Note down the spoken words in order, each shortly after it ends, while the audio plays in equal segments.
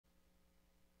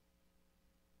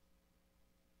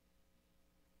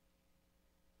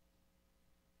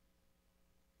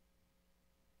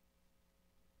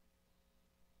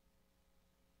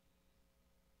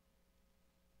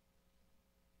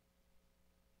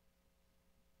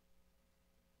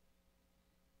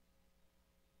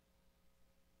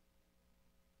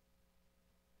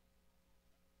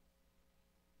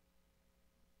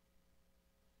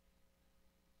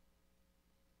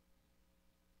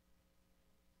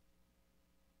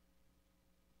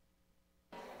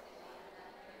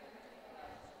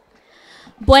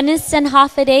Buenas and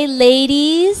Hafide,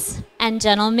 ladies and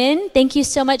gentlemen. Thank you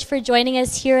so much for joining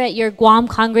us here at your Guam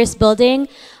Congress building.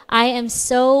 I am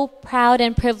so proud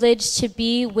and privileged to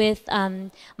be with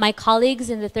my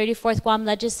colleagues in the 34th Guam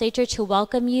Legislature to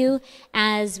welcome you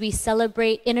as we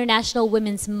celebrate International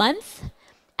Women's Month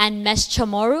and Mes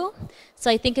Chamorro. So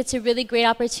I think it's a really great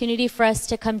opportunity for us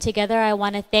to come together. I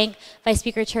want to thank Vice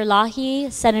Speaker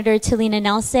Terlahi, Senator Talina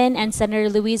Nelson, and Senator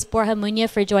Luis Borja Muñoz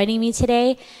for joining me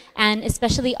today, and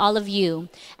especially all of you.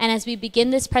 And as we begin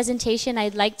this presentation,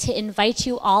 I'd like to invite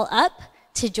you all up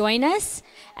to join us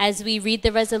as we read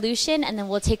the resolution, and then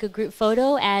we'll take a group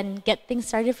photo and get things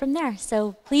started from there.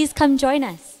 So please come join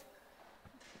us.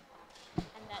 And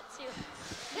that too.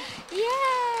 Yay!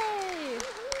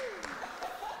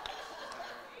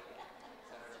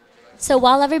 So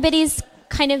while everybody's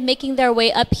kind of making their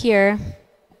way up here,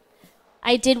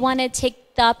 I did want to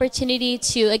take the opportunity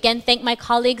to, again, thank my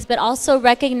colleagues, but also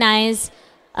recognize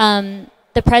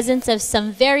the presence of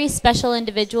some very special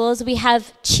individuals. We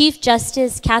have Chief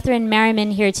Justice Catherine Merriman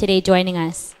here today joining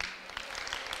us.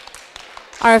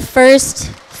 Our first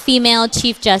female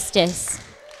Chief Justice.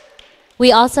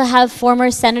 We also have former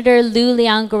Senator Lou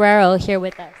Leon Guerrero here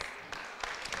with us.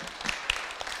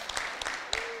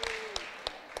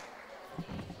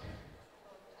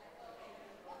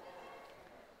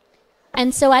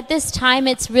 And so at this time,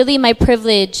 it's really my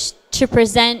privilege to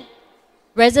present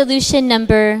resolution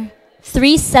number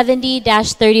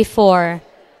 370-34,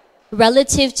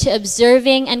 relative to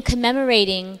observing and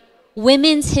commemorating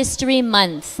Women's History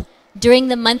Month during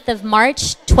the month of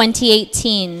March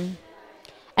 2018,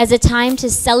 as a time to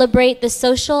celebrate the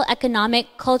social,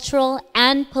 economic, cultural,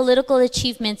 and political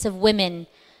achievements of women,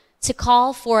 to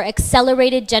call for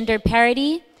accelerated gender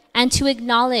parity, and to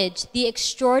acknowledge the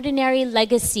extraordinary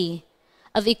legacy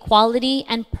of equality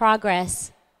and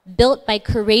progress built by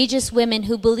courageous women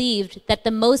who believed that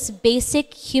the most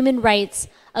basic human rights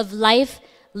of life,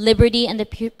 liberty, and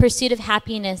the pursuit of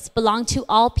happiness belong to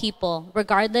all people,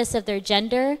 regardless of their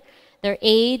gender, their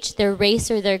age, their race,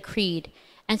 or their creed,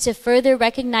 and to further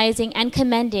recognizing and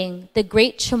commending the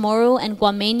great Chamorro and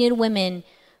Guamanian women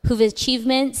whose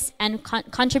achievements and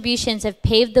contributions have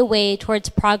paved the way towards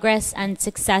progress and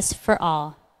success for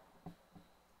all.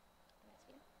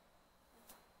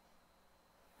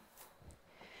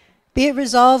 Be it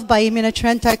resolved by Imina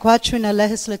 34 na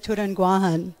legislatura en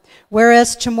Guahan,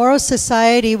 whereas Chamorro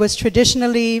society was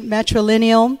traditionally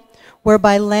matrilineal,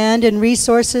 whereby land and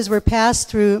resources were passed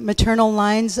through maternal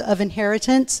lines of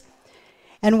inheritance,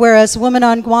 and whereas women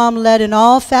on Guam led in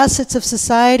all facets of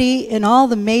society, in all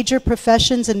the major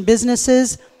professions and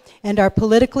businesses, and are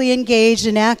politically engaged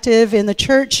and active in the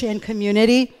church and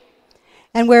community,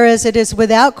 and whereas it is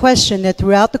without question that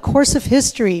throughout the course of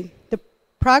history,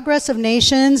 progress of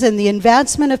nations and the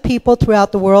advancement of people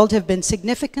throughout the world have been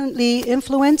significantly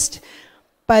influenced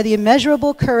by the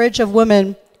immeasurable courage of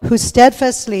women who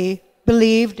steadfastly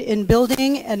believed in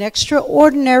building an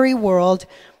extraordinary world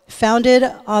founded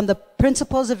on the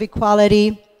principles of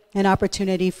equality and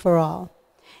opportunity for all.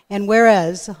 And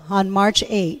whereas on March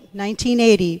 8,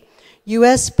 1980,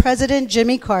 U.S. President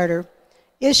Jimmy Carter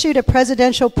issued a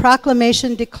presidential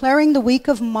proclamation declaring the week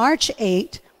of March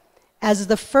 8 as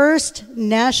the first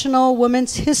National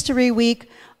Women's History Week,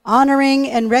 honoring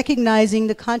and recognizing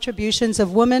the contributions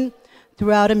of women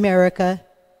throughout American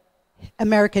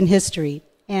history.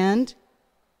 And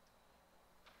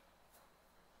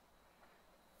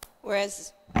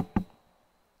whereas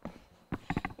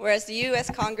the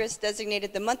U.S. Congress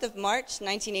designated the month of March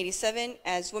 1987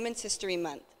 as Women's History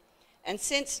Month. And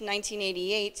since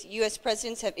 1988, U.S.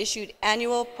 presidents have issued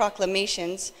annual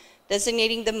proclamations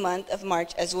designating the month of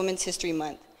March as Women's History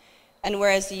Month. And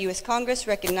whereas the U.S. Congress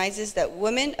recognizes that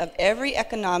women of every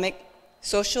economic,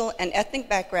 social, and ethnic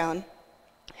background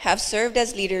have served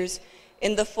as leaders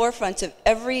in the forefront of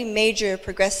every major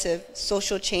progressive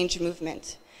social change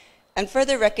movement, and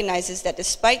further recognizes that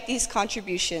despite these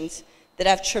contributions that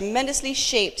have tremendously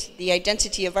shaped the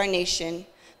identity of our nation,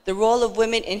 the role of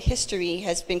women in history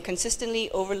has been consistently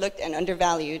overlooked and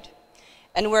undervalued.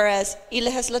 And whereas El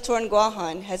Legislator en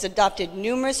Guahan has adopted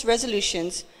numerous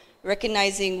resolutions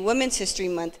recognizing Women's History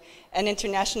Month and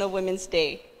International Women's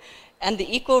Day, and the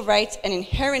equal rights and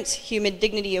inherent human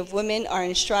dignity of women are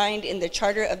enshrined in the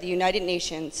Charter of the United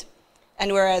Nations.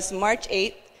 And whereas March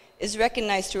 8th is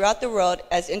recognized throughout the world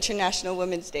as International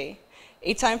Women's Day,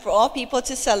 a time for all people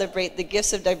to celebrate the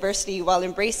gifts of diversity while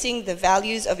embracing the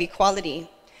values of equality,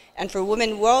 and for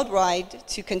women worldwide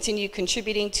to continue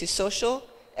contributing to social,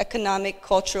 economic,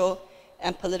 cultural,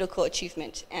 and political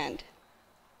achievement. And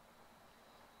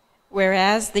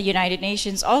Whereas the United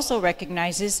Nations also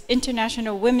recognizes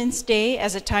International Women's Day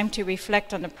as a time to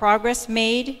reflect on the progress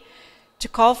made, to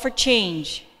call for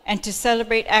change, and to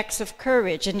celebrate acts of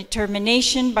courage and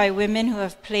determination by women who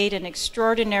have played an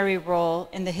extraordinary role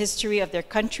in the history of their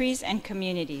countries and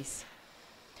communities.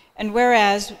 And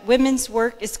whereas women's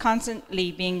work is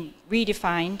constantly being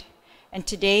redefined, and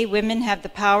today women have the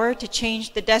power to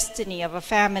change the destiny of a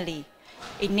family,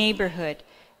 a neighborhood,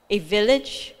 a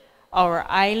village, our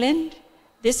island,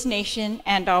 this nation,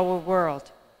 and our world.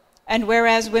 And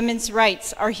whereas women's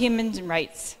rights are human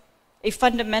rights, a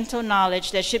fundamental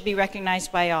knowledge that should be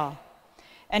recognized by all.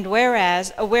 And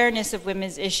whereas awareness of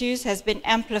women's issues has been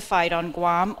amplified on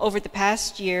Guam over the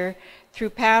past year through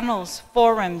panels,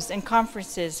 forums, and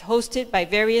conferences hosted by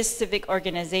various civic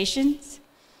organizations,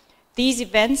 these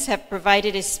events have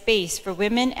provided a space for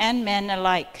women and men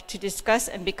alike to discuss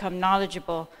and become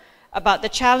knowledgeable about the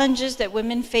challenges that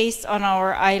women face on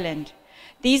our island.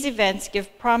 These events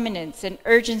give prominence and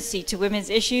urgency to women's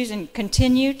issues and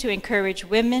continue to encourage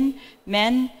women,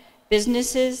 men,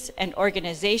 businesses, and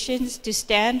organizations to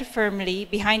stand firmly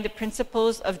behind the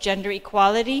principles of gender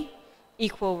equality,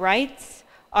 equal rights,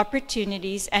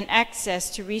 opportunities, and access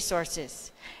to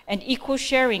resources, and equal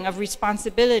sharing of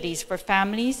responsibilities for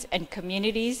families and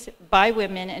communities by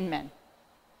women and men.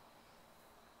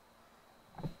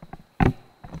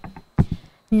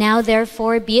 Now,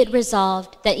 therefore, be it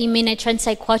resolved that Imene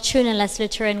Trensai Quachun and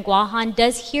Leslaturan Guahan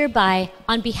does hereby,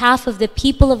 on behalf of the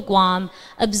people of Guam,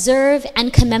 observe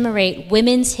and commemorate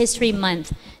Women's History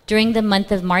Month during the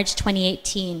month of March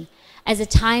 2018 as a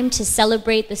time to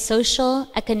celebrate the social,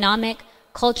 economic,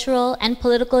 cultural, and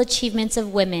political achievements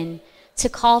of women, to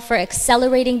call for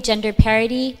accelerating gender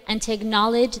parity, and to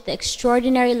acknowledge the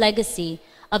extraordinary legacy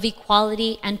of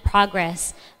equality and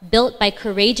progress built by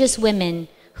courageous women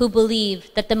who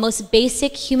believe that the most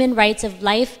basic human rights of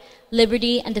life,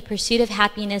 liberty, and the pursuit of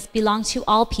happiness belong to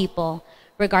all people,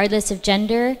 regardless of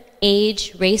gender,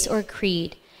 age, race, or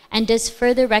creed, and does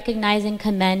further recognize and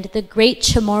commend the great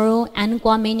Chamorro and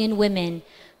Guamanian women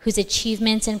whose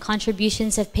achievements and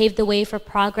contributions have paved the way for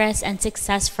progress and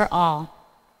success for all.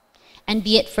 And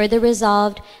be it further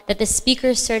resolved that the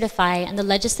speakers certify and the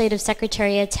legislative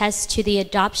secretary attest to the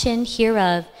adoption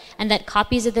hereof, and that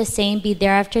copies of the same be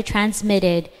thereafter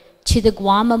transmitted to the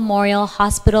Guam Memorial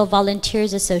Hospital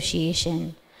Volunteers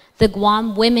Association, the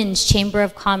Guam Women's Chamber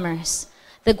of Commerce,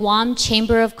 the Guam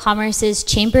Chamber of Commerce's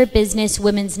Chamber Business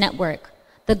Women's Network,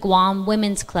 the Guam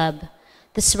Women's Club,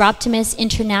 the Seroptimus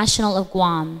International of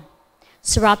Guam,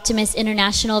 Seroptimus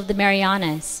International of the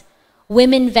Marianas,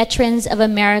 Women Veterans of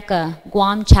America,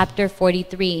 Guam Chapter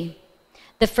 43,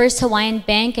 the First Hawaiian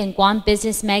Bank and Guam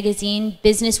Business Magazine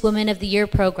Business Women of the Year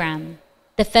Program,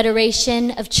 the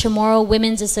Federation of Chamorro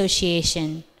Women's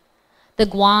Association, the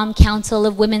Guam Council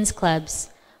of Women's Clubs,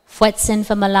 Fuetsin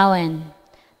Famalawan,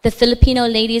 the Filipino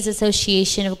Ladies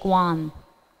Association of Guam,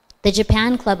 the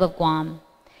Japan Club of Guam,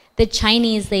 the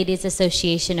Chinese Ladies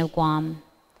Association of Guam,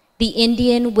 the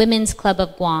Indian Women's Club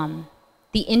of Guam,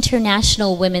 the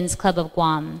International Women's Club of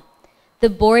Guam, the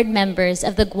board members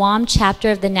of the Guam chapter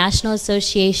of the National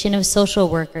Association of Social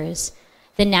Workers,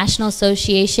 the National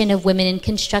Association of Women in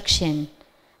Construction,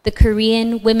 the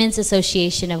Korean Women's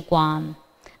Association of Guam,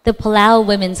 the Palau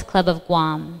Women's Club of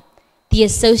Guam, the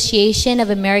Association of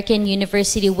American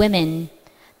University Women,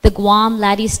 the Guam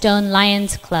Laddystone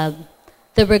Lions Club,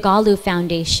 the Regalu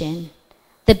Foundation,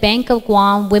 the Bank of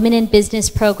Guam Women in Business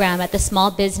Program at the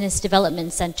Small Business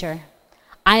Development Center,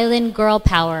 Island Girl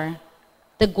Power,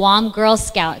 the Guam Girl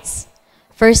Scouts,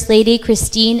 First Lady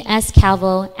Christine S.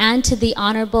 Calvo, and to the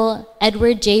Honorable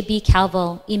Edward J. B.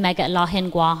 Calvo,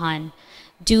 Imagalahin Guahan,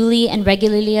 duly and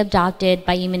regularly adopted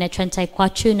by Imene Trensai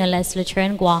Quachu Nales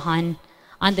Laturan Guahan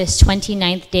on this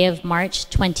 29th day of March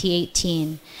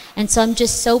 2018. And so I'm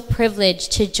just so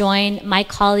privileged to join my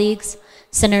colleagues,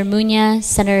 Senator Muña,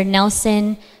 Senator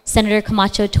Nelson, Senator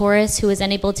Camacho Torres, who is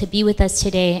unable to be with us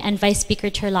today, and Vice Speaker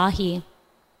Terlahi,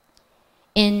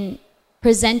 in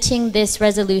presenting this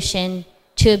resolution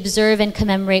to observe and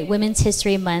commemorate Women's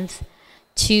History Month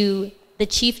to the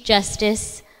Chief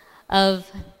Justice of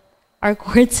our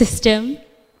court system,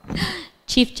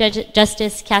 Chief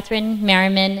Justice Catherine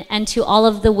Merriman, and to all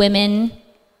of the women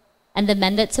and the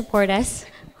men that support us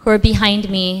who are behind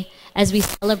me as we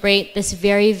celebrate this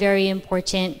very, very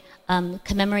important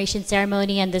commemoration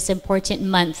ceremony and this important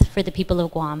month for the people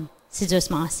of Guam. Sizos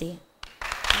Maasi.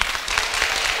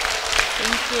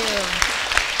 Thank you.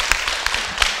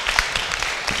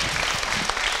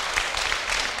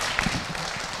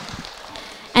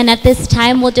 And at this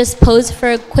time, we'll just pose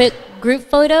for a quick group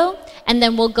photo, and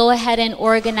then we'll go ahead and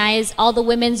organize all the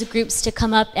women's groups to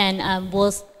come up, and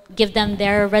we'll give them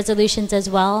their resolutions as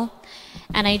well.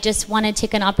 And I just want to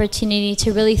take an opportunity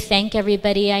to really thank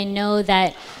everybody. I know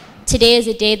that today is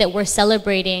a day that we're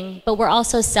celebrating, but we're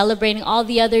also celebrating all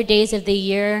the other days of the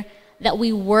year that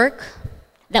we work,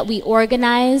 that we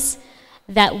organize,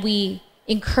 that we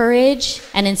encourage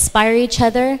and inspire each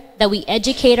other, that we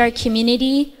educate our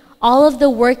community, all of the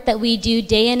work that we do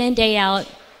day in and day out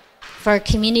for our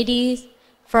communities,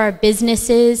 for our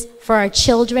businesses, for our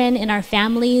children and our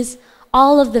families,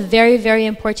 all of the very, very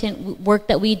important work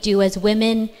that we do as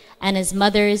women and as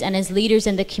mothers and as leaders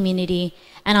in the community.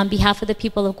 And on behalf of the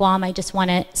people of Guam, I just want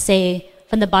to say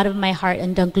from the bottom of my heart,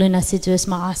 and Dangluna Sidus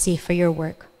Maasi for your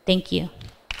work. Thank you.